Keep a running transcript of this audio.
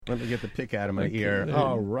Let me get the pick out of my ear.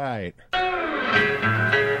 All right.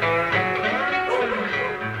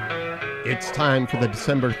 It's time for the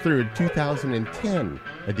December 3rd, 2010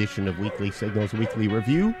 edition of Weekly Signals Weekly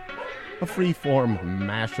Review, a free-form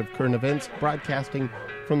mash of current events broadcasting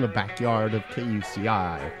from the backyard of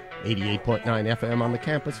KUCI, 88.9 FM on the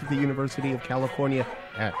campus of the University of California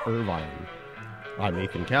at Irvine. I'm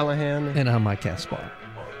Nathan Callahan. And I'm Mike Caspar.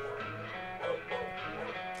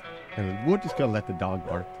 And we're just going to let the dog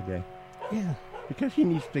bark today. Yeah. Because he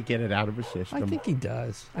needs to get it out of his system. I think he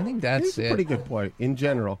does. I think that's He's a pretty good boy. In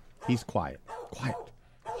general, he's quiet. Quiet.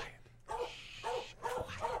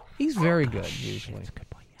 He's very good, usually. That's a good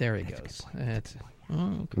boy. Yeah, there he goes. That's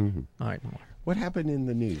okay. Mm-hmm. All right. What happened in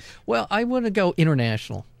the news? Well, I want to go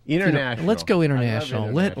international. International. Let's go international. I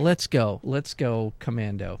love international. Let's go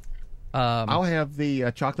commando. I'll have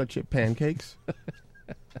the chocolate chip pancakes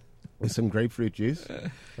with some grapefruit juice.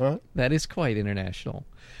 That is quite international.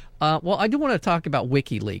 Well, I do want to talk about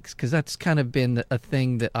WikiLeaks, because that's kind of been a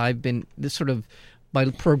thing that I've been this sort of by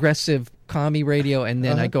progressive commie radio, and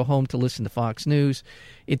then I go home to listen to Fox News.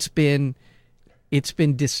 It's been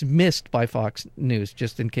dismissed by Fox News,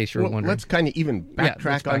 just in case you're wondering. Let's kind of even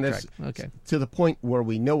backtrack on this to the point where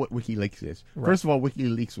we know what WikiLeaks is. Right. First of all,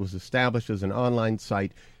 WikiLeaks was established as an online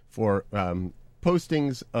site for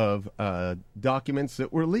postings of documents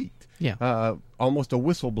that were leaked. Yeah. Almost a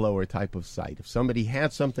whistleblower type of site. If somebody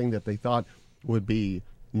had something that they thought would be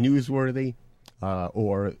newsworthy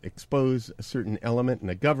or expose a certain element in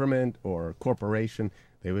a government or corporation,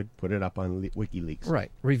 they would put it up on WikiLeaks.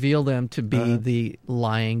 Right. Reveal them to be the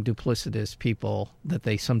lying, duplicitous people that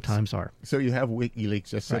they sometimes are. So you have WikiLeaks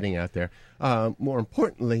just sitting out there. More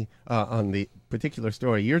importantly, on the particular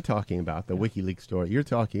story you're talking about, the WikiLeaks story you're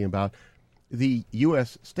talking about, the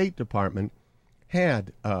U.S. State Department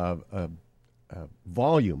had a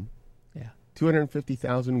volume,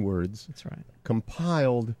 250,000 words, that's right,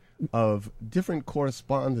 compiled of different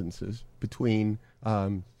correspondences between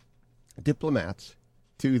diplomats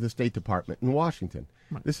to the State Department in Washington.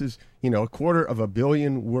 Right. This is, a 250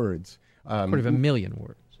 million words. 250,000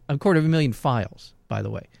 words. 250,000 files, by the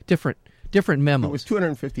way. Different memos. It was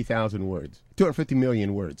 250,000 words. 250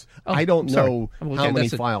 million words. I don't know how many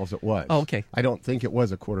files it was. Oh, okay. I don't think it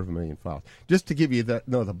was 250,000 files. Just to give you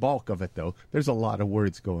the bulk of it, though, there's a lot of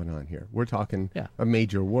words going on here. We're talking a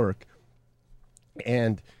major work.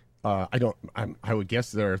 And I would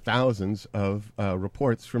guess there are thousands of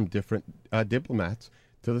reports from different diplomats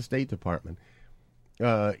to the State Department.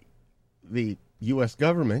 The U.S.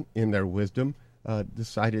 government, in their wisdom,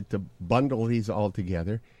 decided to bundle these all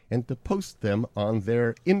together and to post them on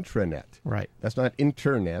their intranet. Right. That's not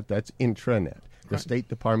internet, that's intranet, the State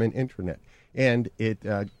Department intranet. And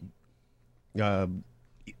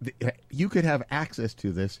you could have access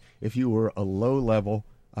to this if you were a low-level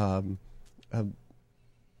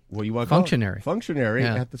functionary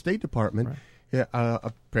at the State Department. Right.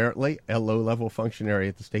 Apparently a low-level functionary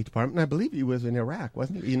at the State Department. And I believe he was in Iraq,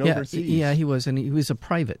 wasn't he? Overseas. Yeah, he was, and he was a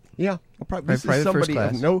private. Yeah, this is somebody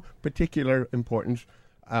of no particular importance.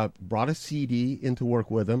 Brought a CD into work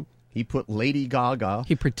with him. He put Lady Gaga.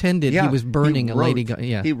 He pretended he was burning a Lady Gaga.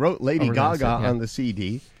 Yeah, he wrote Lady Gaga on the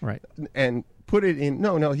CD. Right. And put it in.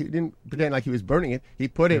 No, he didn't pretend like he was burning it. He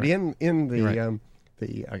put it in the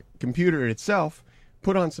computer itself.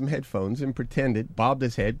 Put on some headphones and bobbed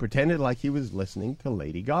his head, pretended like he was listening to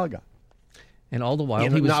Lady Gaga. And all the while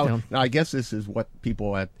he was down. Now, I guess this is what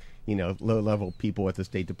people at, low-level people at the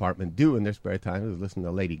State Department do in their spare time, is listen to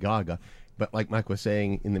Lady Gaga. But like Mike was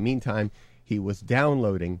saying, in the meantime, he was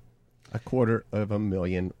downloading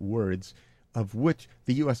 250,000 words, of which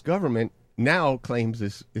the U.S. government now claims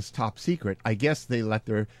is top secret. I guess they let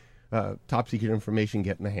their top secret information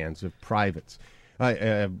get in the hands of privates.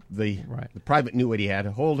 The private knew what he had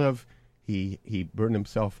a hold of. He burned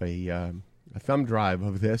himself a thumb drive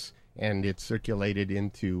of this, and it circulated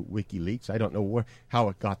into WikiLeaks. I don't know how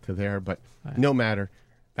it got to there, but no matter.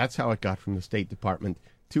 That's how it got from the State Department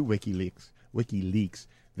to WikiLeaks.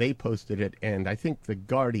 They posted it, and I think The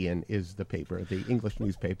Guardian is the paper, the English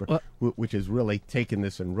newspaper, which has really taken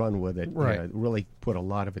this and run with it, really put a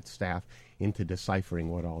lot of its staff into deciphering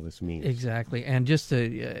what all this means. Exactly, and just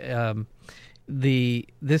to...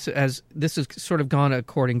 This has sort of gone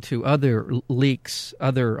according to other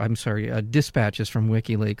dispatches from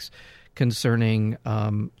WikiLeaks concerning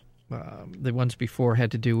the ones before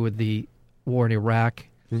had to do with the war in Iraq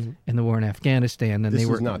and the war in Afghanistan. And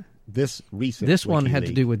this recent. This one had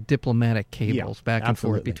to do with diplomatic cables back and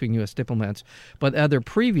forth between U.S. diplomats. But other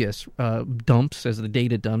previous dumps, as the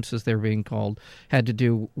data dumps as they're being called, had to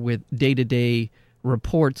do with day-to-day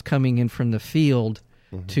reports coming in from the field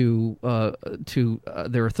to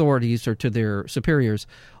their authorities or to their superiors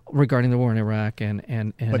regarding the war in Iraq and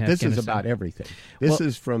But this is Afghanistan. about everything. This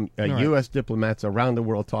is from U.S. diplomats around the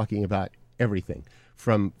world talking about everything,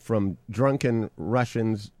 from drunken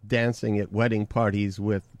Russians dancing at wedding parties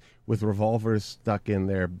with revolvers stuck in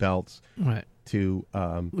their belts, right, to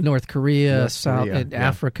North Korea, South Korea,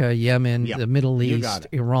 Africa, Yemen, Yeah. the Middle You got East,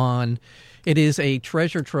 it. Iran. It is a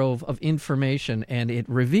treasure trove of information, and it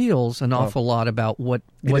reveals an awful lot about what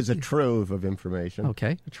it is a trove of information.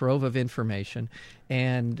 Okay, a trove of information,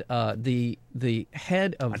 and the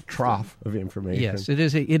head of A trough of information. Yes, it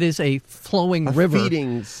is a flowing A river.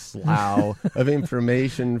 feeding slough of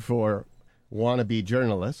information for wannabe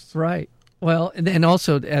journalists. Right. Well, and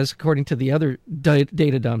also, as according to the other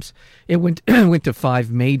data dumps, it went went to 5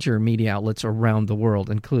 major media outlets around the world,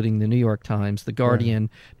 including the New York Times, the Guardian,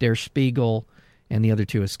 Der Spiegel, and the other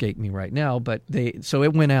 2 escape me right now. But so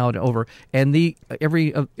it went out over, and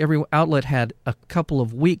every outlet had a couple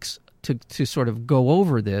of weeks to sort of go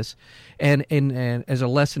over this, and as a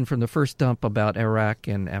lesson from the first dump about Iraq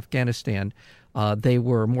and Afghanistan. They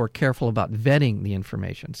were more careful about vetting the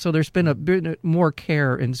information. So there's been a bit more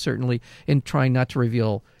care, and certainly in trying not to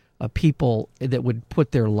reveal people that would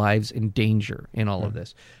put their lives in danger in all of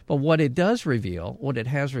this. But what it has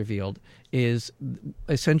revealed, is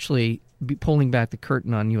essentially pulling back the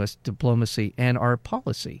curtain on U.S. diplomacy and our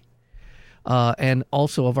policy, and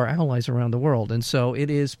also of our allies around the world. And so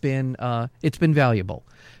it's been valuable.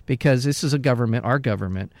 Because this is our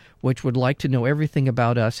government, which would like to know everything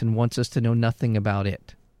about us and wants us to know nothing about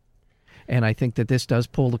it. And I think that this does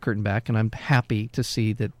pull the curtain back, and I'm happy to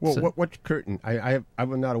see that. Well, what curtain? I'm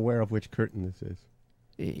not aware of which curtain this is.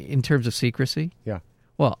 In terms of secrecy? Yeah.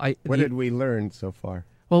 Well, what did we learn so far?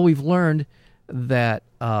 Well, we've learned that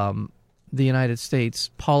the United States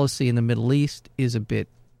policy in the Middle East is a bit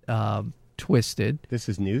twisted. This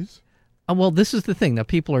is news? Well, this is the thing. Now,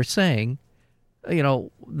 people are saying...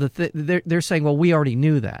 they're saying, well, we already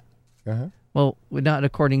knew that. Uh-huh. Well, not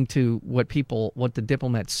according to what the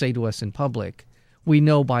diplomats say to us in public. We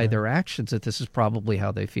know by their actions that this is probably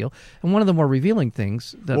how they feel. And one of the more revealing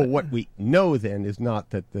things that... Well, what we know then is not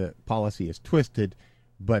that the policy is twisted,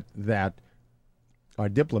 but that our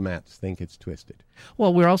diplomats think it's twisted.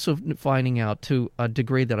 Well, we're also finding out to a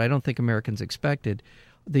degree that I don't think Americans expected.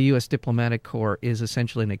 The U.S. diplomatic corps is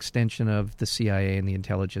essentially an extension of the CIA and the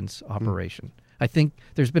intelligence operation. I think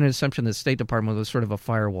there's been an assumption that the State Department was sort of a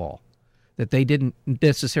firewall, that they didn't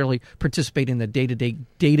necessarily participate in the day-to-day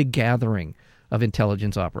data gathering of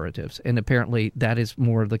intelligence operatives. And apparently that is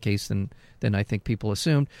more of the case than I think people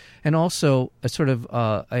assumed. And also a sort of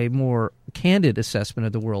a more candid assessment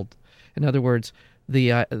of the world. In other words,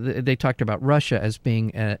 they talked about Russia as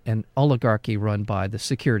being an oligarchy run by the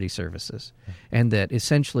security services, and that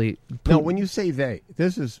essentially... Now, when you say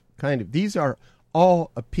these are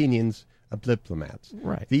all opinions of diplomats.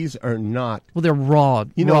 Right. These are not... Well, they're raw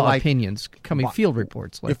like, opinions coming field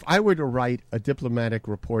reports. If I were to write a diplomatic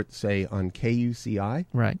report, say, on KUCI...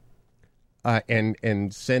 Right.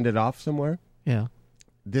 And send it off somewhere... Yeah.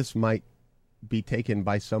 This might be taken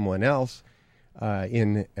by someone else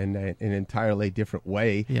in an entirely different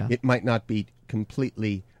way. Yeah. It might not be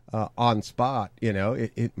completely on spot,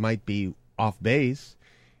 It might be off base.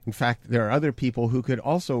 In fact, there are other people who could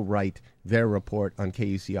also write their report on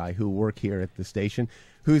KUCI who work here at the station,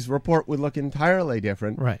 whose report would look entirely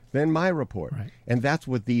different than my report. Right. And that's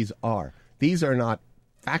what these are. These are not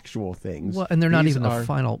factual things. Well, and they're not even the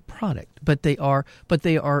final product, but they're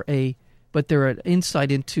an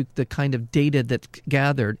insight into the kind of data that's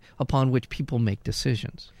gathered upon which people make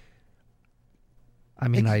decisions. I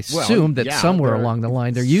mean, I assume that somewhere along the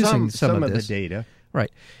line they're using some of this the data. Right.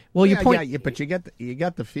 Well, but you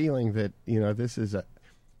get the feeling that this is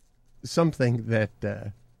something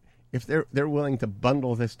that if they're willing to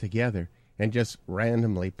bundle this together and just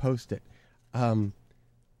randomly post it, how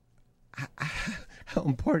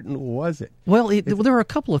important was it? Well, there are a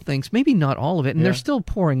couple of things, maybe not all of it, and they're still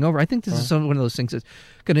pouring over. I think this is one of those things that's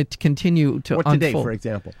going to continue to unfold. Today, for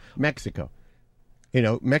example, Mexico.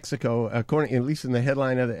 Mexico, according at least in the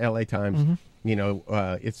headline of the L.A. Times,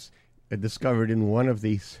 it's discovered in one of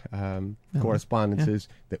these correspondences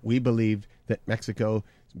that we believed that Mexico's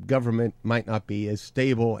government might not be as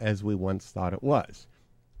stable as we once thought it was.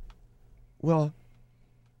 Well,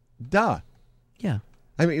 duh. Yeah.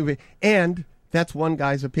 I mean, and that's one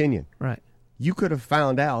guy's opinion. Right. You could have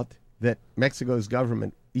found out that Mexico's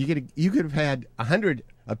government, you could have had 100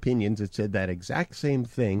 opinions that said that exact same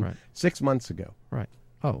thing 6 months ago. Right.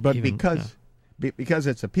 Oh, but because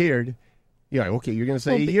it's appeared, you're going to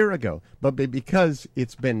say a year ago. But because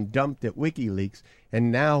it's been dumped at WikiLeaks,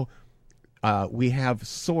 and now We have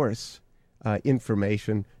source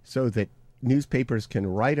information so that newspapers can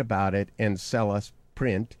write about it and sell us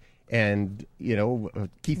print. And,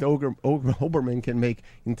 Keith Olbermann can make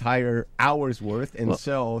entire hours worth and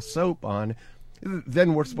sell soap on.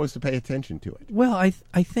 Then we're supposed to pay attention to it. Well, I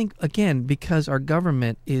think, again, because our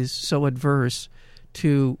government is so adverse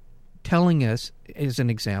to telling us, as an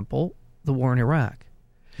example, the war in Iraq.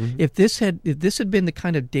 Mm-hmm. If this had been the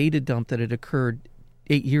kind of data dump that had occurred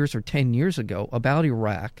 8 years or 10 years ago about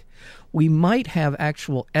Iraq, we might have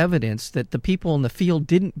actual evidence that the people in the field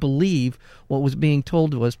didn't believe what was being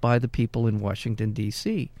told to us by the people in Washington,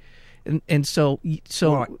 D.C. And so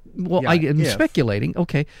I am speculating,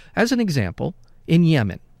 okay, as an example, in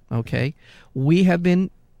Yemen, okay, we have been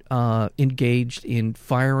engaged in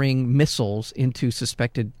firing missiles into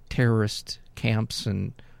suspected terrorist camps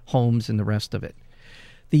and homes and the rest of it.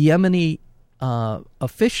 The Yemeni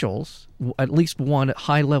officials, at least one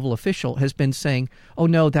high-level official, has been saying, oh,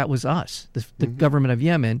 no, that was us, the government of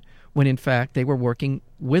Yemen, when in fact they were working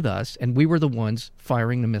with us and we were the ones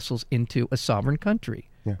firing the missiles into a sovereign country,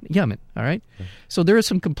 Yemen, all right? Yeah. So there is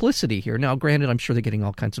some complicity here. Now, granted, I'm sure they're getting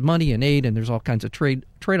all kinds of money and aid and there's all kinds of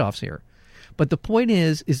trade-offs here. But the point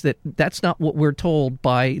is that that's not what we're told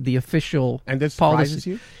by the official And this policy. surprises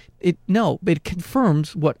you? No, but it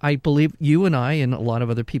confirms what I believe you and I and a lot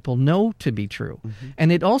of other people know to be true,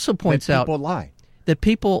 and it also points out people lie. That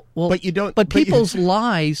people but you don't. But people's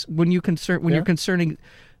lies when you're concerning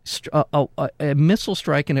a missile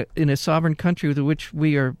strike in a sovereign country with which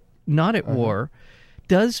we are not at war,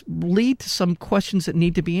 does lead to some questions that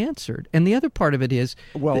need to be answered. And the other part of it is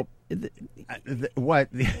what?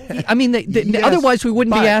 I mean, yes, otherwise we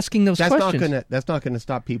wouldn't be asking those questions. That's not going to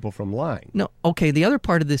stop people from lying. No, okay. The other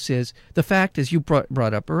part of this is the fact, as you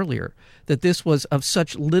brought up earlier, that this was of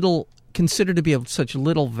such little, considered to be of such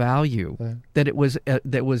little value that it was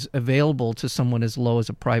that was available to someone as low as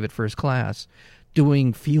a private first class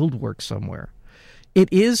doing field work somewhere. It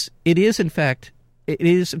is in fact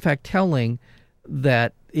telling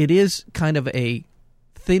that it is kind of a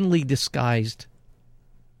thinly disguised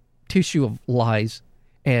tissue of lies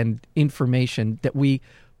and information that we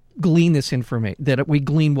glean that we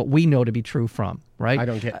glean what we know to be true from, right? I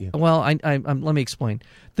don't get you. Well, let me explain.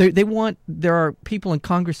 There are people in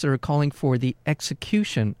Congress that are calling for the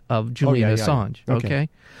execution of Julian Assange, okay?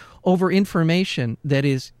 Over information that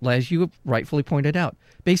is, as you rightfully pointed out,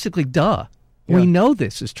 basically, we know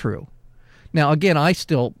this is true. Now, again, I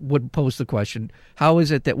still would pose the question, how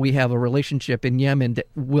is it that we have a relationship in Yemen that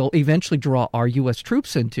will eventually draw our U.S.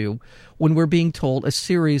 troops into when we're being told a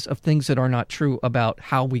series of things that are not true about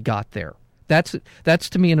how we got there? That's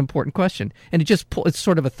to me, an important question. And it's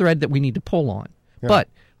sort of a thread that we need to pull on. Yeah. But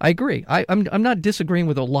I agree. I'm not disagreeing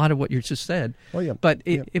with a lot of what you just said. Oh, yeah. But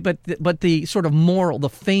the sort of the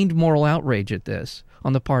feigned moral outrage at this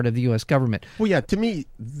on the part of the U.S. government. Well, yeah, to me,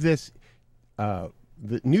 this...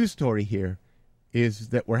 the news story here is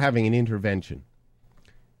that we're having an intervention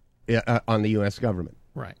on the U.S. government.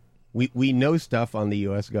 Right. We know stuff on the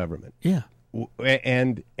U.S. government. Yeah.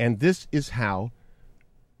 And this is how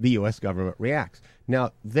the U.S. government reacts.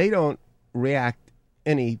 Now, they don't react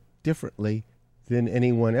any differently than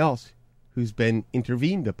anyone else who's been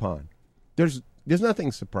intervened upon. There's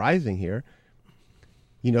nothing surprising here.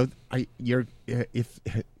 If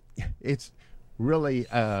it's really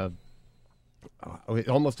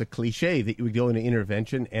almost a cliche that you would go into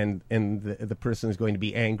intervention and the person is going to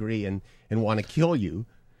be angry and want to kill you,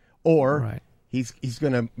 or he's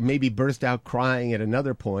going to maybe burst out crying at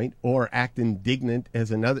another point, or act indignant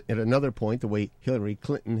at another point, the way Hillary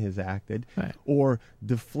Clinton has acted, or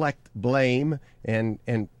deflect blame and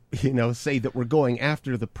say that we're going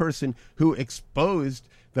after the person who exposed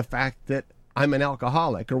the fact that I'm an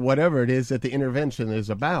alcoholic, or whatever it is that the intervention is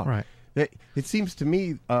about. Right. It seems to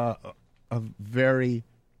me a very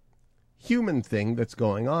human thing that's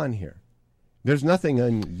going on here. There's nothing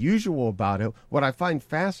unusual about it. What I find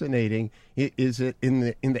fascinating is that in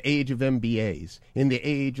the age of MBAs, in the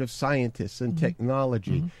age of scientists and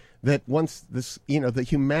technology, that once the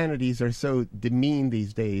humanities are so demeaned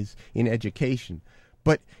these days in education.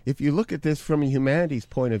 But if you look at this from a humanities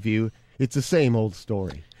point of view, it's the same old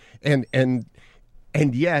story. And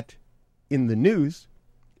yet, in the news,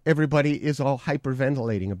 everybody is all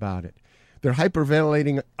hyperventilating about it. They're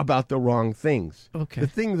hyperventilating about the wrong things. Okay. The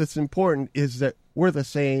thing that's important is that we're the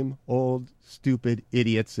same old stupid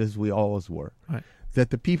idiots as we always were. Right. That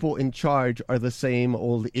the people in charge are the same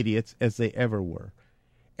old idiots as they ever were.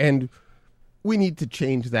 And we need to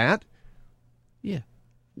change that. Yeah.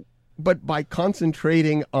 But by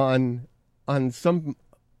concentrating on some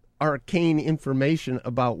arcane information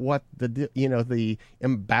about what the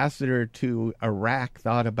ambassador to Iraq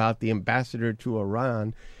thought about the ambassador to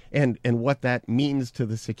Iran and what that means to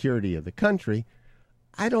the security of the country,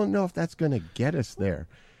 I don't know if that's going to get us there.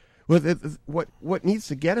 Well, what needs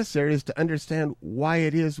to get us there is to understand why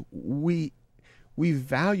it is we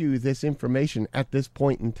value this information at this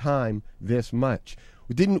point in time this much.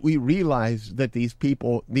 Didn't we realize that these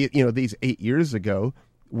people, these 8 years ago,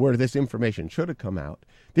 where this information should have come out,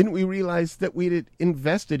 didn't we realize that we'd had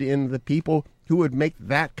invested in the people who would make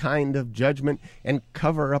that kind of judgment and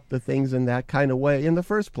cover up the things in that kind of way in the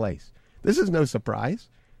first place? This is no surprise.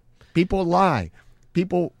 People lie.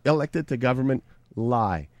 People elected to government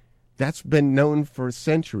lie. That's been known for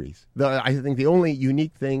centuries. I think the only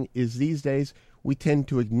unique thing is these days we tend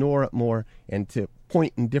to ignore it more and to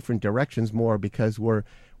point in different directions more because we're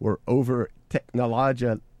over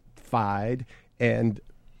technologified and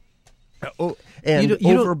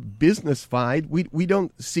over business-fied. We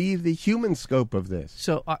don't see the human scope of this.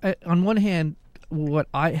 So on one hand,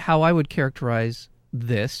 how I would characterize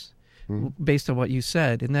this, based on what you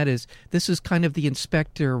said, and that is, this is kind of the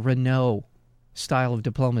Inspector Renault style of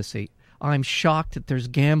diplomacy. I'm shocked that there's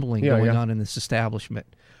gambling going on in this establishment.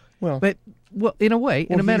 Well, in a way,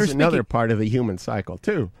 in a matter of speaking, another part of the human cycle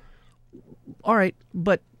too. All right,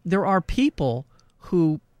 but there are people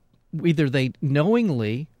who either they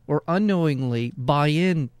knowingly or unknowingly buy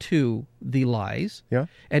into the lies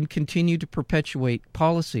and continue to perpetuate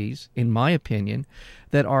policies, in my opinion,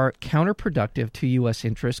 that are counterproductive to U.S.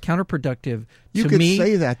 interests, counterproductive you to could me.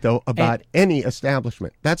 say that, though, about any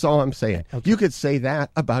establishment. That's all I'm saying. Okay. You could say that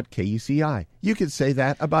about KUCI. You could say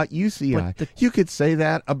that about UCI. You could say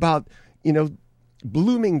that about,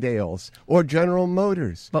 Bloomingdale's or General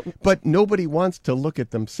Motors. But nobody wants to look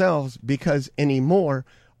at themselves because anymore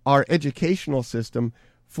our educational system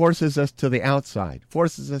forces us to the outside,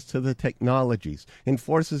 forces us to the technologies, and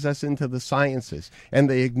forces us into the sciences, and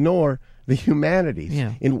they ignore the humanities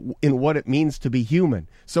in what it means to be human.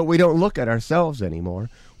 So we don't look at ourselves anymore.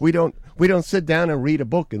 We don't sit down and read a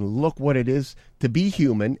book and look what it is to be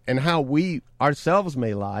human and how we ourselves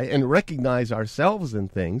may lie and recognize ourselves in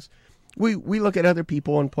things. We look at other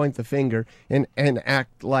people and point the finger and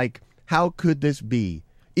act like, how could this be?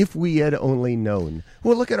 If we had only known.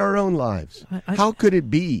 Well, look at our own lives. How could it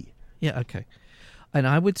be? Yeah, okay. And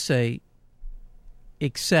I would say,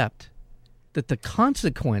 except that the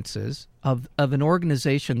consequences of an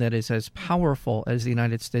organization that is as powerful as the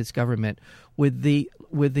United States government, with the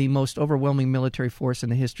most overwhelming military force in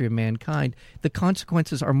the history of mankind, the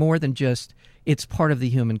consequences are more than just it's part of the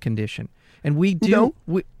human condition. And we do...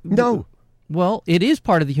 No. Well, it is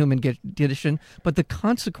part of the human condition, but the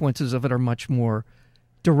consequences of it are much more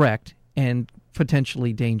direct and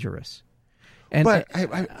potentially dangerous. And but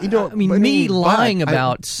me lying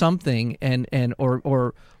about something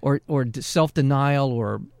or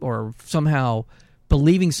self-denial or somehow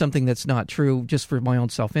believing something that's not true just for my own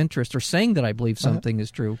self-interest, or saying that I believe something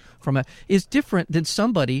is true is different than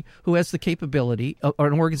somebody who has the capability, or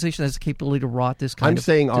an organization that has the capability to rot this kind of... I'm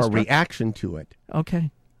saying our reaction to it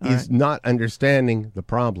is not understanding the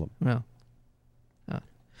problem. Well,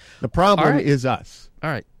 the problem is us. All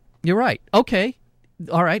right, you're right. Okay,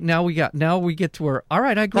 all right. Now we get to where. All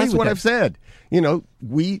right, I agree. That's with what that. I've said.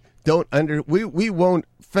 We won't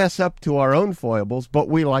fess up to our own foibles, but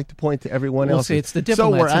we like to point to everyone else. See, it's the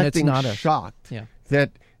diplomats, so we're and acting it's not shocked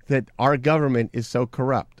that our government is so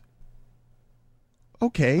corrupt.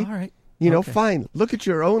 Okay, all right. Fine. Look at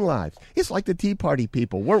your own lives. It's like the Tea Party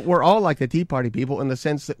people. We're all like the Tea Party people in the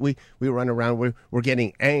sense that we run around. We're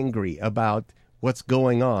getting angry about what's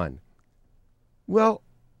going on. Well,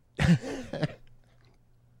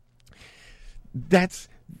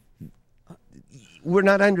 we're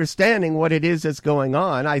not understanding what it is that's going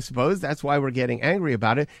on, I suppose. That's why we're getting angry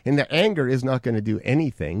about it. And the anger is not going to do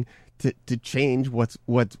anything to change what's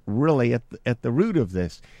really at the root of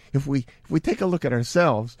this. If we take a look at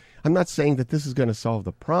ourselves, I'm not saying that this is going to solve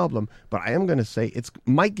the problem, but I am going to say it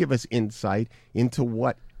might give us insight into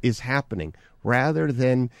what is happening, rather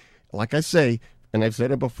than, like I say, and I've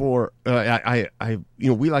said it before,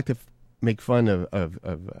 we like to make fun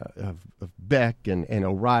of Beck and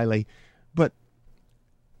O'Reilly, but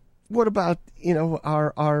what about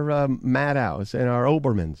our Maddows and our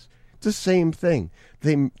Obermans? It's the same thing.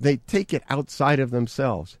 They take it outside of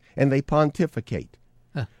themselves and they pontificate.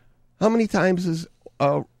 Huh. How many times has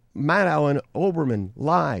Maddow and Oberman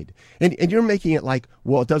lied? And you're making it like,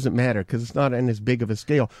 well, it doesn't matter because it's not on as big of a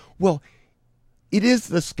scale. Well, it is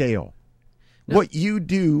the scale. No. What you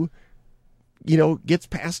do, gets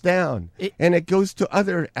passed down, and it goes to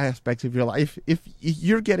other aspects of your life. If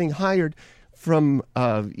you're getting hired from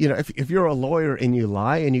if you're a lawyer and you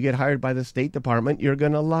lie and you get hired by the State Department, you're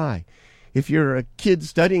going to lie. If you're a kid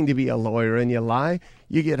studying to be a lawyer and you lie,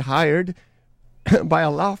 you get hired by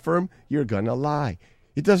a law firm, you're going to lie.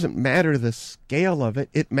 It doesn't matter the scale of it.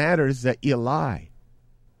 It matters that you lie.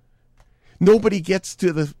 Nobody gets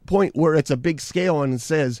to the point where it's a big scale and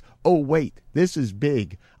says, oh, wait, this is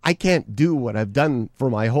big. I can't do what I've done for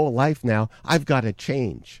my whole life now. I've got to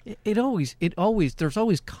change. There's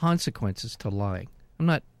always consequences to lying. I'm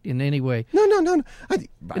not in any way. No. No.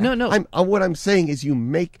 What I'm saying is you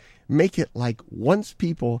make it like once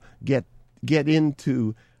people get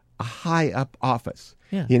into a high up office,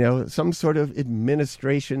 Yeah. Some sort of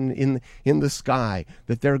administration in the sky,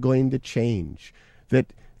 that they're going to change,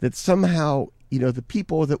 that somehow, the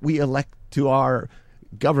people that we elect to our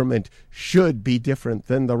government should be different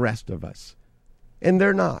than the rest of us. And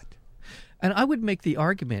they're not. And I would make the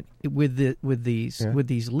argument with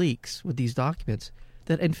these leaks, with these documents,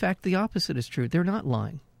 that in fact the opposite is true. They're not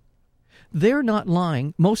lying. They're not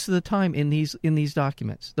lying most of the time in these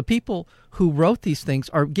documents. The people who wrote these things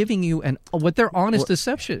are giving you what their honest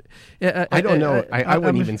deception. I don't know. I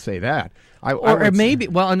wouldn't even say that. And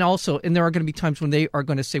there are going to be times when they are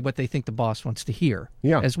going to say what they think the boss wants to hear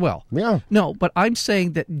as well. Yeah. No, but I'm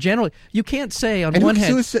saying that generally you can't say on and one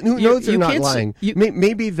hand. Who knows they're not lying?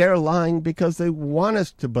 Maybe they're lying because they want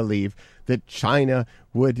us to believe that China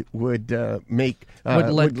would let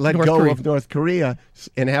go of North Korea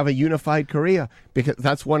and have a unified Korea, because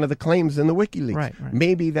that's one of the claims in the WikiLeaks. Right.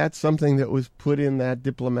 Maybe that's something that was put in that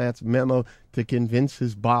diplomat's memo to convince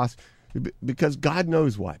his boss, because God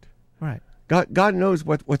knows what. Right. God knows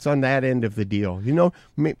what's on that end of the deal.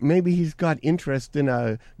 Maybe he's got interest in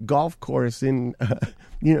a golf course in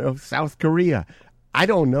South Korea. I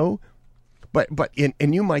don't know. But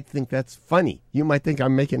you might think that's funny. You might think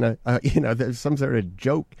I'm making there's some sort of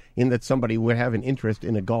joke in that somebody would have an interest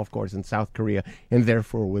in a golf course in South Korea and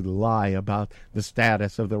therefore would lie about the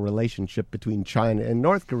status of the relationship between China and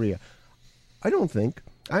North Korea. I don't think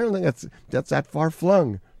that's that far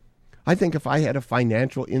flung. I think if I had a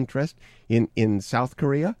financial interest in South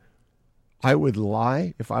Korea, I would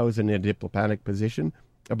lie if I was in a diplomatic position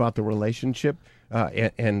about the relationship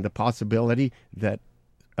and the possibility that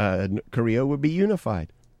Korea would be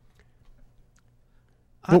unified.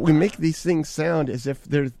 But we make these things sound as if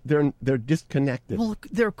they're disconnected. Well,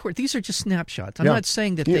 these are just snapshots. I'm not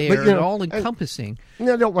saying that they are all encompassing.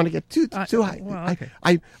 I don't want to get too high. Well, okay.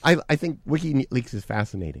 I think WikiLeaks is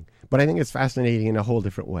fascinating, but I think it's fascinating in a whole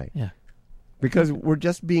different way. Yeah. Because we're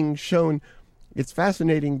just being shown. It's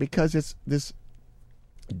fascinating because it's this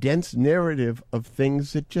dense narrative of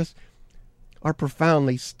things that just are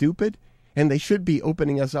profoundly stupid. And they should be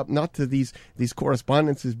opening us up not to these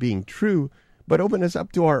correspondences being true, but open us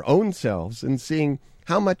up to our own selves and seeing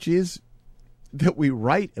how much is that we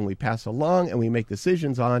write and we pass along and we make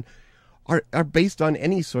decisions on are based on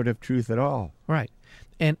any sort of truth at all. Right.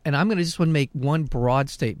 And I'm going to just want to make one broad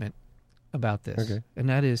statement about this. Okay. And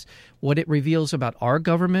that is what it reveals about our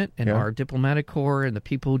government and our diplomatic corps and the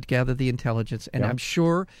people who gather the intelligence. And I'm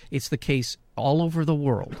sure it's the case all over the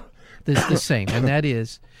world. It's the same. And that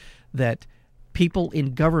is that people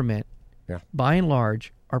in government, by and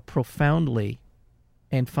large, are profoundly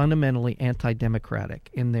and fundamentally anti-democratic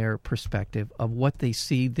in their perspective of what they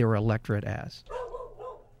see their electorate as.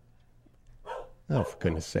 Oh, for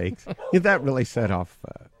goodness sakes. That really set off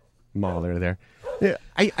Mahler there. Yeah,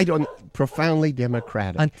 I don't... Profoundly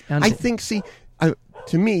democratic. I think,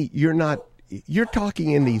 to me, you're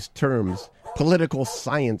talking in these terms, political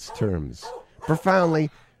science terms, profoundly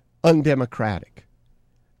undemocratic.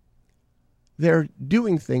 They're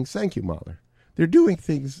doing things, thank you, Mahler, they're doing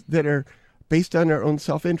things that are based on their own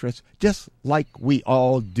self-interest, just like we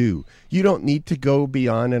all do. You don't need to go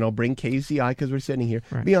beyond, and I'll bring KUCI because we're sitting here,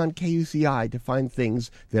 beyond KUCI to find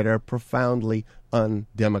things that are profoundly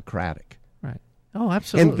undemocratic. Right. Oh,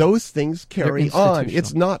 absolutely. And those things carry on.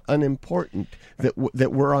 It's not unimportant that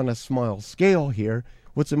we're on a small scale here.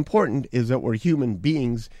 What's important is that we're human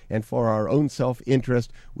beings, and for our own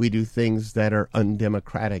self-interest, we do things that are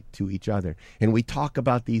undemocratic to each other. And we talk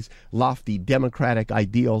about these lofty democratic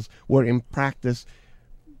ideals, where in practice,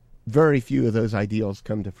 very few of those ideals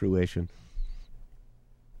come to fruition.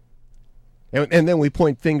 And then we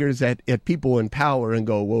point fingers at people in power and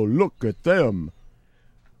go, well, look at them.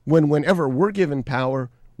 Whenever we're given power,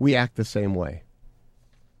 we act the same way.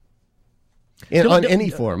 On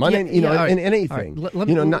any form, in anything,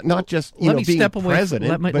 not just being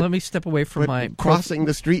president. Let me step away from my crossing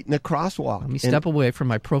the street in a crosswalk. Let me step away from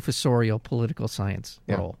my professorial political science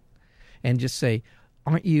role, and just say,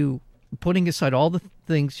 aren't you putting aside all the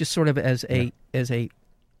things just sort of as a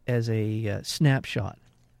snapshot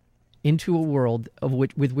into a world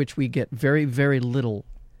with which we get very, very little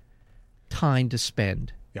time to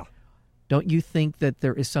spend. Yeah. Don't you think that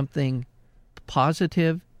there is something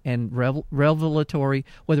positive and revelatory,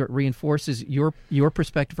 whether it reinforces your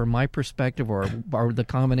perspective or my perspective or the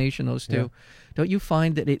combination of those two? Yeah. Don't you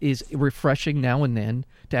find that it is refreshing now and then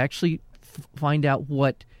to actually find out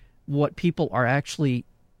what people are actually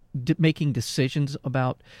making decisions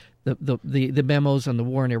about? The memos on the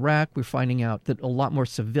war in Iraq, we're finding out that a lot more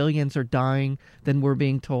civilians are dying than we're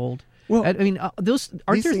being told. Well, I mean, aren't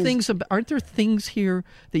there things here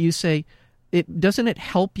that you say, doesn't it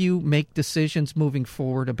help you make decisions moving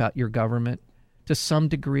forward about your government to some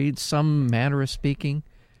degree, some manner of speaking?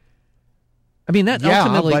 I mean, that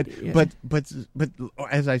ultimately. But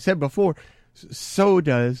as I said before, so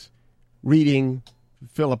does reading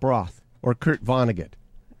Philip Roth or Kurt Vonnegut.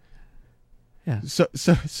 Yeah.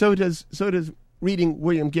 So does reading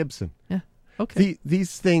William Gibson. Yeah. Okay.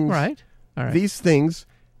 These things. Right. All right. These things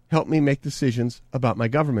help me make decisions about my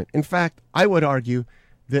government. In fact, I would argue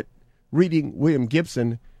that reading William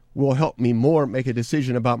Gibson will help me more make a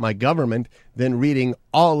decision about my government than reading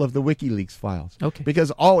all of the WikiLeaks files. Okay.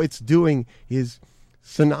 Because all it's doing is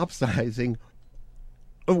synopsizing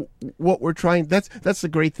what we're trying. That's the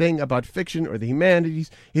great thing about fiction or the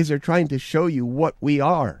humanities, is they're trying to show you what we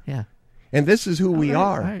are. Yeah. And this is who we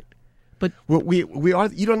are. Right. But we are.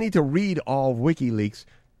 You don't need to read all of WikiLeaks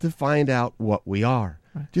to find out what we are.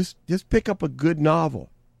 Right. Just pick up a good novel.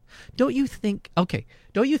 Don't you think that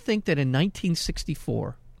in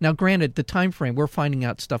 1964, now granted the time frame, we're finding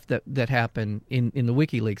out stuff that happened in the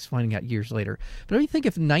WikiLeaks, finding out years later, but don't you think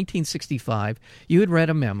if in 1965 you had read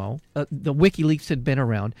a memo, the WikiLeaks had been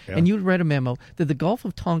around, and you had read a memo that the Gulf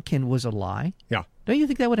of Tonkin was a lie? Yeah. Don't you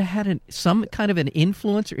think that would have had some kind of an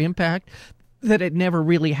influence or impact that it never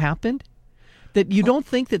really happened? That you don't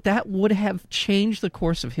think that would have changed the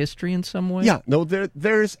course of history in some way? Yeah. No,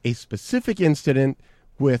 there's a specific incident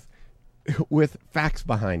with facts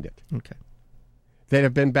behind it. Okay. That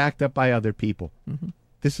have been backed up by other people. Mm-hmm.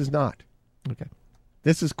 This is not. Okay.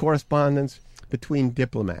 This is correspondence between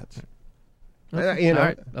diplomats. Okay. You know,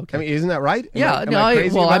 right. Okay. I mean, isn't that right? Yeah. I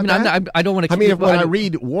don't want to. I mean, when I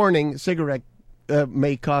read warning, cigarette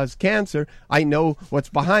may cause cancer, I know what's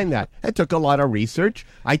behind that. It took a lot of research.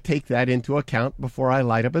 I take that into account before I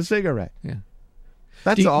light up a cigarette. Yeah.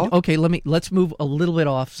 That's all. Okay, let's move a little bit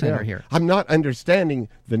off center here. I'm not understanding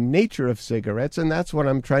the nature of cigarettes, and that's what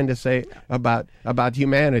I'm trying to say about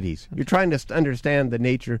humanities. You're trying to understand the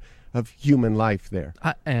nature of human life there.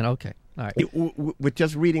 Okay. All right. With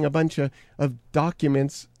just reading a bunch of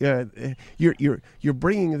documents, you're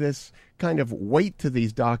bringing this kind of weight to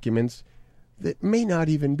these documents that may not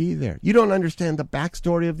even be there. You don't understand the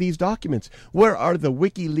backstory of these documents. Where are the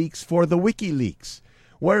WikiLeaks for the WikiLeaks?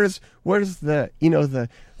 Where's the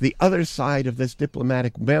other side of this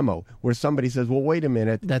diplomatic memo where somebody says, well, wait a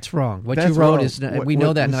minute. That's wrong. What you wrote is we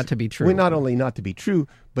know that not to be true. Well, not only not to be true,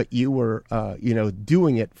 but you were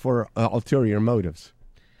doing it for ulterior motives.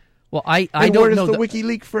 Well, I don't know. Where is the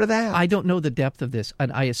WikiLeaks for that? I don't know the depth of this,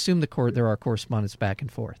 and I assume there are correspondence back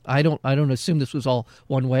and forth. I don't assume this was all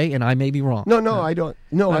one way, and I may be wrong. No, I don't.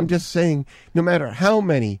 No, I'm just saying, no matter how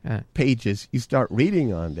many pages you start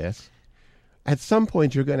reading on this, at some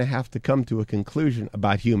point you're going to have to come to a conclusion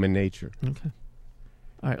about human nature. Okay.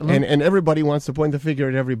 All right. And everybody wants to point the finger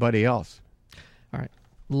at everybody else. All right.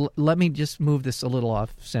 Let me just move this a little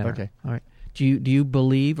off center. Okay. All right. Do you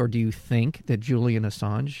believe or do you think that Julian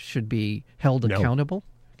Assange should be held accountable?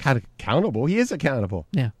 Accountable? He is accountable.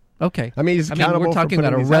 Yeah. Okay. I mean, he's accountable. We're talking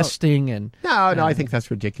about arresting and. No, I think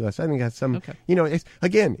that's ridiculous. I think that's some. Okay.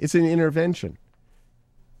 It's an intervention.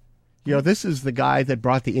 This is the guy that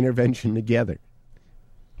brought the intervention together.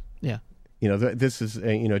 Yeah. This is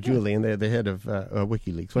Julian, the head of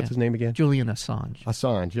WikiLeaks. What's his name again? Julian Assange.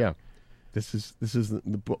 Assange. Yeah. This is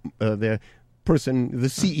the person, the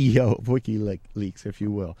CEO of WikiLeaks, if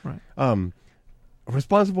you will. Right.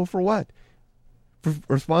 Responsible for what?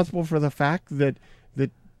 Responsible for the fact that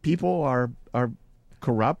people are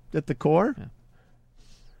corrupt at the core?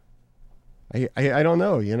 Yeah. I don't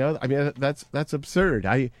know. I mean, that's absurd.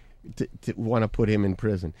 To want to put him in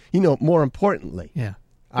prison. More importantly. Yeah.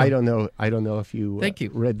 I don't know if you, Thank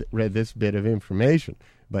you. read this bit of information,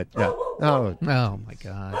 but oh my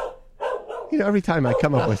God. Every time I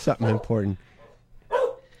come up with something important.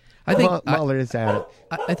 I think Mahler is at it.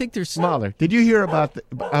 I think there's Mahler. Did you hear about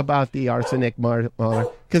the arsenic, Mahler?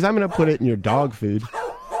 Because I'm going to put it in your dog food.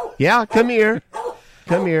 Yeah, come here.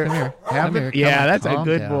 Come here. Have it. Yeah, that's a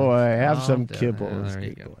good boy. Have some kibble. There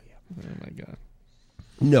you go. Oh my God.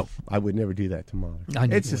 No, I would never do that to Mahler. I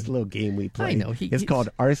know It's you just a little game we play. I know, It's called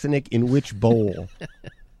Arsenic in Which Bowl?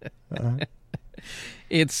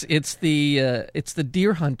 It's the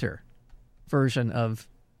Deer Hunter version of,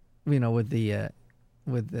 with the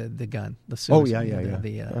gun. The Oh, suicide,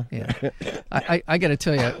 yeah. I got to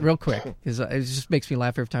tell you real quick, because it just makes me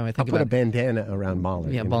laugh every time I I'll think put a about it. bandana around Mahler.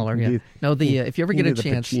 Yeah, you know? Mahler. You Yeah. do- No, if you ever get do a the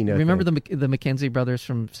chance, Pacino remember thing. the McKenzie brothers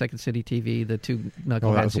from Second City TV, the two knuckleheads.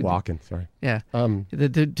 Oh, that was who- Walken. Sorry. Yeah, the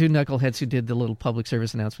two knuckleheads who did the little public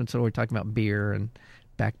service announcements. So we're talking about beer and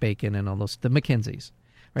back bacon and all those. The McKenzies,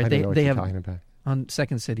 right? I don't know what they you're have talking about. on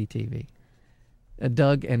Second City TV.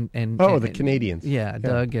 Doug and Oh, and- the Canadians. Yeah,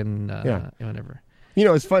 Doug and whatever. You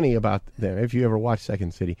know, it's funny about them, if you ever watched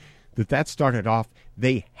Second City, that started off,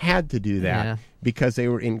 they had to do that Yeah. because they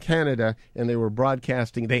were in Canada and they were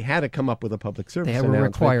broadcasting. They had to come up with a public service They were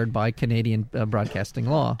announcement. required by Canadian broadcasting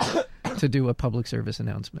law to do a public service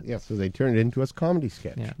announcement. Yeah, so they turned it into a comedy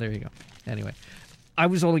sketch. Yeah, there you go. Anyway, I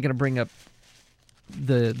was only going to bring up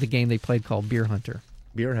the game they played called Beer Hunter.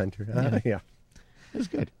 Beer Hunter. Yeah. It was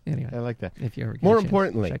good. Anyway, I like that. if you ever get More a chance,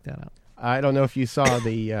 importantly, check that out. I don't know if you saw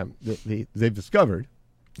they've discovered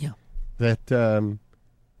Yeah. that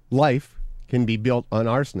life can be built on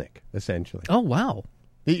arsenic, essentially. Oh wow.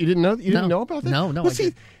 You didn't know? You No. didn't know about that? No, Well, I see,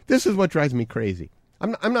 didn't. this is what drives me crazy.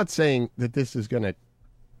 I'm not saying that this is going to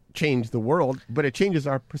change the world, but it changes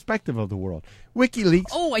our perspective of the world. WikiLeaks.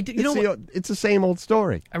 Oh, I did. You know what? It's the same old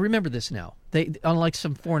story. I remember this now. They on like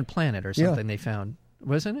some foreign planet or something they found,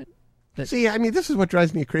 wasn't it? See, I mean, this is what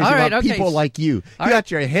drives me crazy All right, about okay. people like you. You All got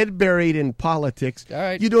right. your head buried in politics. All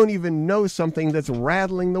right. You don't even know something that's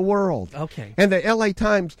rattling the world. Okay. And the L.A.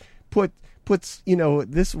 Times puts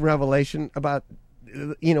this revelation about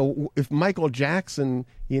if Michael Jackson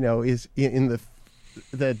is in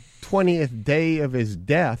the 20th day of his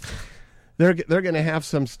death, they're going to have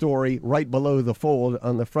some story right below the fold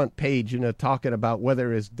on the front page, talking about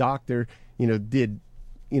whether his doctor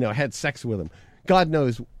had sex with him. God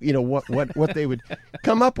knows, what they would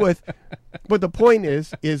come up with. But the point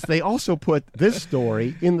is they also put this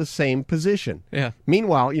story in the same position. Yeah.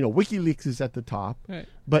 Meanwhile, WikiLeaks is at the top, Right.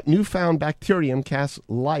 but newfound bacterium casts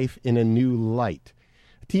life in a new light.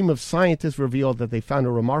 A team of scientists revealed that they found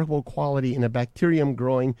a remarkable quality in a bacterium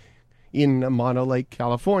growing in Mono Lake,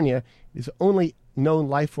 California. It is only known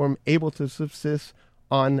life form able to subsist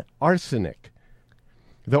on arsenic.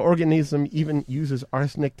 The organism even uses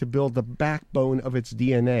arsenic to build the backbone of its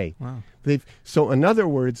DNA. Wow. So in other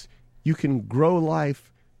words, you can grow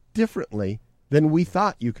life differently than we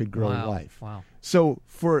thought you could grow Wow. life. Wow. So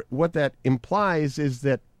for what that implies is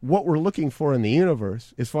that what we're looking for in the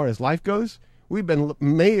universe, as far as life goes, we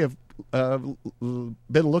may have been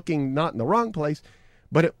looking not in the wrong place,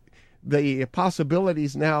 but the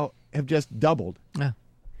possibilities now have just doubled. Yeah.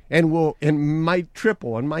 And might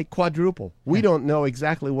triple and might quadruple. We don't know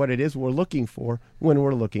exactly what it is we're looking for when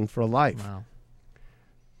we're looking for life. Wow.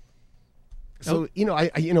 So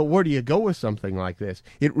where do you go with something like this?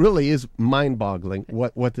 It really is mind-boggling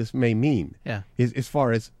what this may mean. Yeah. As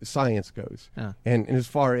far as science goes, Yeah. and as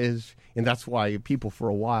far as that's why people for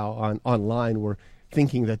a while online were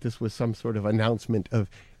thinking that this was some sort of announcement of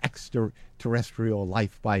extraterrestrial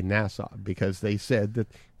life by NASA, because they said that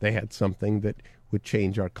they had something that would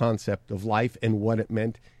change our concept of life and what it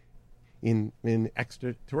meant in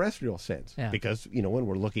extraterrestrial sense. Yeah. Because when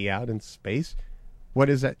we're looking out in space, what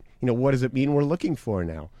is that? What does it mean we're looking for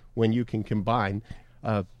now? When you can combine,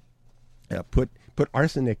 put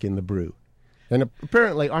arsenic in the brew, and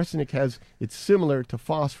apparently arsenic it's similar to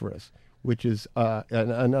phosphorus, which is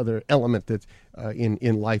another element that's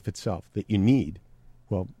in life itself that you need.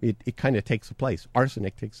 Well, it kind of takes the place.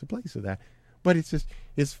 Arsenic takes the place of that, but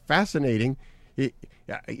it's fascinating.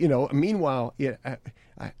 Meanwhile,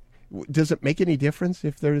 does it make any difference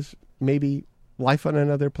if there's maybe life on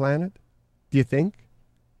another planet? Do you think?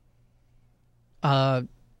 Do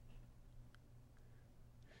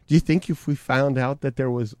you think if we found out that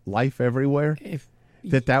there was life everywhere,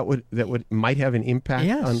 that might have an impact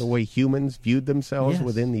Yes. on the way humans viewed themselves Yes.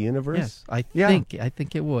 within the universe? Yes, I think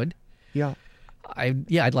it would. Yeah.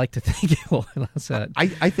 I'd like to think it would. How's that?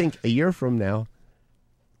 I think a year from now,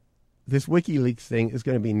 this WikiLeaks thing is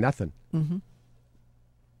going to be nothing. Mm-hmm.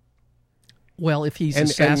 Well, if he's And-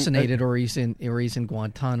 assassinated or he's in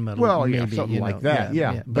Guantanamo, Well, maybe, something you like know, that.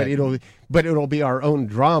 Yeah. but But it'll be our own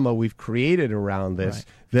drama we've created around this Right.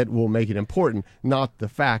 that will make it important, not the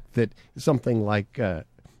fact that something like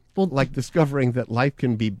discovering that life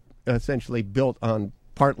can be essentially built on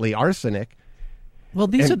partly arsenic. Well,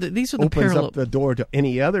 these are the opens parallel. up the door to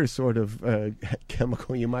any other sort of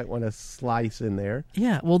chemical you might want to slice in there.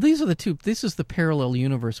 Yeah, well, these are the two. This is the parallel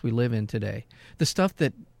universe we live in today. The stuff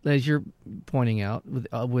that, as you're pointing out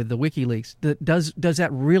with the WikiLeaks, does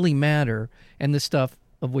that really matter? And the stuff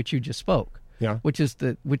of which you just spoke, Yeah. which is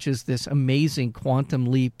this amazing quantum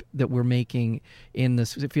leap that we're making in the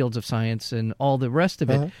fields of science and all the rest of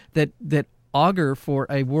it, that augur for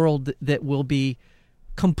a world that will be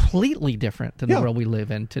completely different than the world we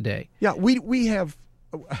live in today. Yeah, we have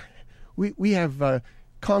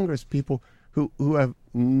Congress people who have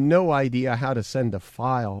no idea how to send a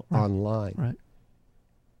file online, Right.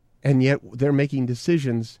 and yet they're making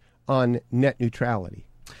decisions on net neutrality.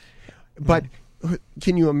 But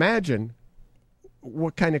can you imagine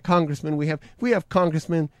what kind of congressmen we have? We have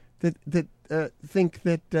congressmen that think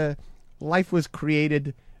that life was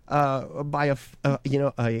created by a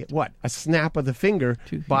snap of the finger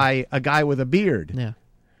by a guy with a beard. Yeah.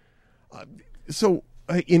 So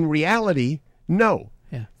in reality, no.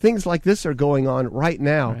 Yeah. Things like this are going on right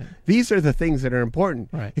now. Right. These are the things that are important.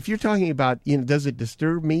 Right. If you're talking about, does it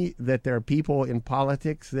disturb me that there are people in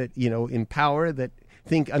politics that, in power that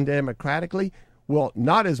think undemocratically? Well,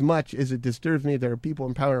 not as much as it disturbs me there are people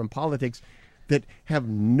in power in politics that have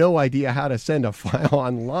no idea how to send a file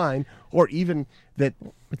online, or even that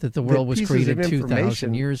the world was pieces of created 2,000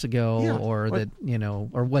 information- years ago, Yeah, or that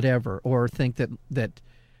or whatever, or think that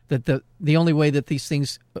the only way that these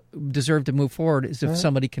things deserve to move forward is if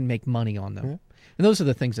somebody can make money on them. And those are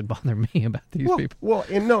the things that bother me about these people. Well,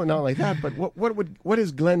 and no, not like that. But what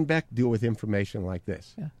does Glenn Beck do with information like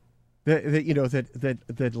this? Yeah.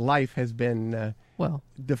 That life has been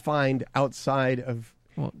defined outside of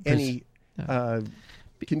any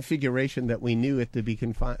configuration that we knew it to be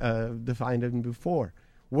defined in before.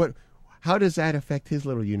 How does that affect his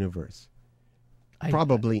little universe?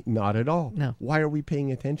 Probably not at all. No. Why are we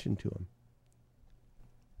paying attention to him?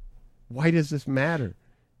 Why does this matter?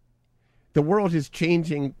 The world is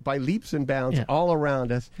changing by leaps and bounds all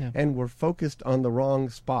around us, and we're focused on the wrong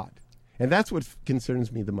spot. And that's what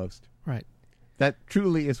concerns me the most. Right. That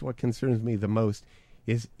truly is what concerns me the most,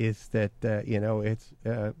 is that, it's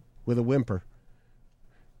with a whimper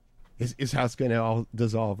is how it's going to all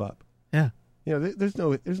dissolve up. Yeah. There's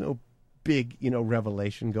no big,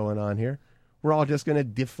 revelation going on here. We're all just going to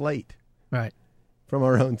deflate. Right. From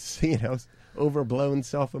our own, overblown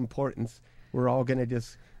self-importance. We're all going to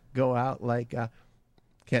just go out like,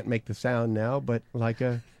 can't make the sound now, but like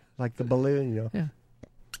the balloon, Yeah.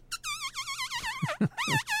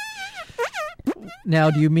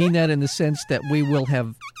 Now, do you mean that in the sense that we will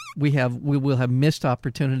have missed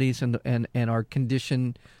opportunities and our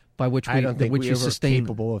condition by which I don't think we're ever sustain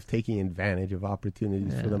capable of taking advantage of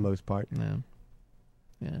opportunities for the most part. Yeah.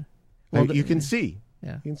 Yeah. Well, you can see.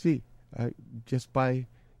 Yeah. You can see just by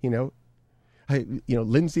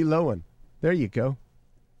Lindsay Lohan. There you go.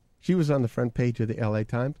 She was on the front page of the L.A.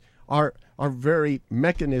 Times. Our very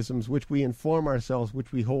mechanisms, which we inform ourselves,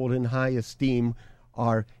 which we hold in high esteem,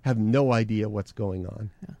 have no idea what's going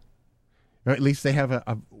on. Yeah. Or at least they have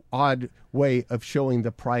a odd way of showing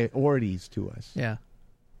the priorities to us. Yeah.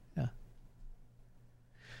 Yeah.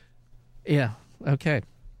 Yeah. Okay.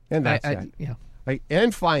 And that's that. Yeah.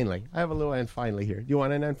 And finally, I have a little and finally here. Do you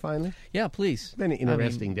want an and finally? Yeah, please. It's been an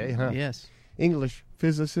interesting day, huh? Yes. English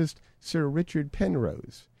physicist Sir Richard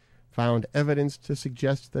Penrose found evidence to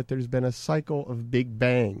suggest that there's been a cycle of big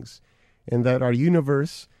bangs, and that our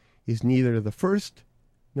universe is neither the first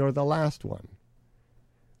nor the last one.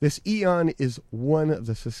 This eon is one of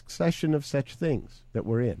the succession of such things that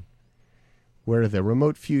we're in, where the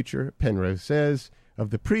remote future, Penrose says, of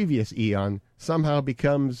the previous eon somehow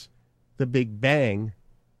becomes the Big Bang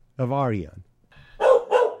of our eon.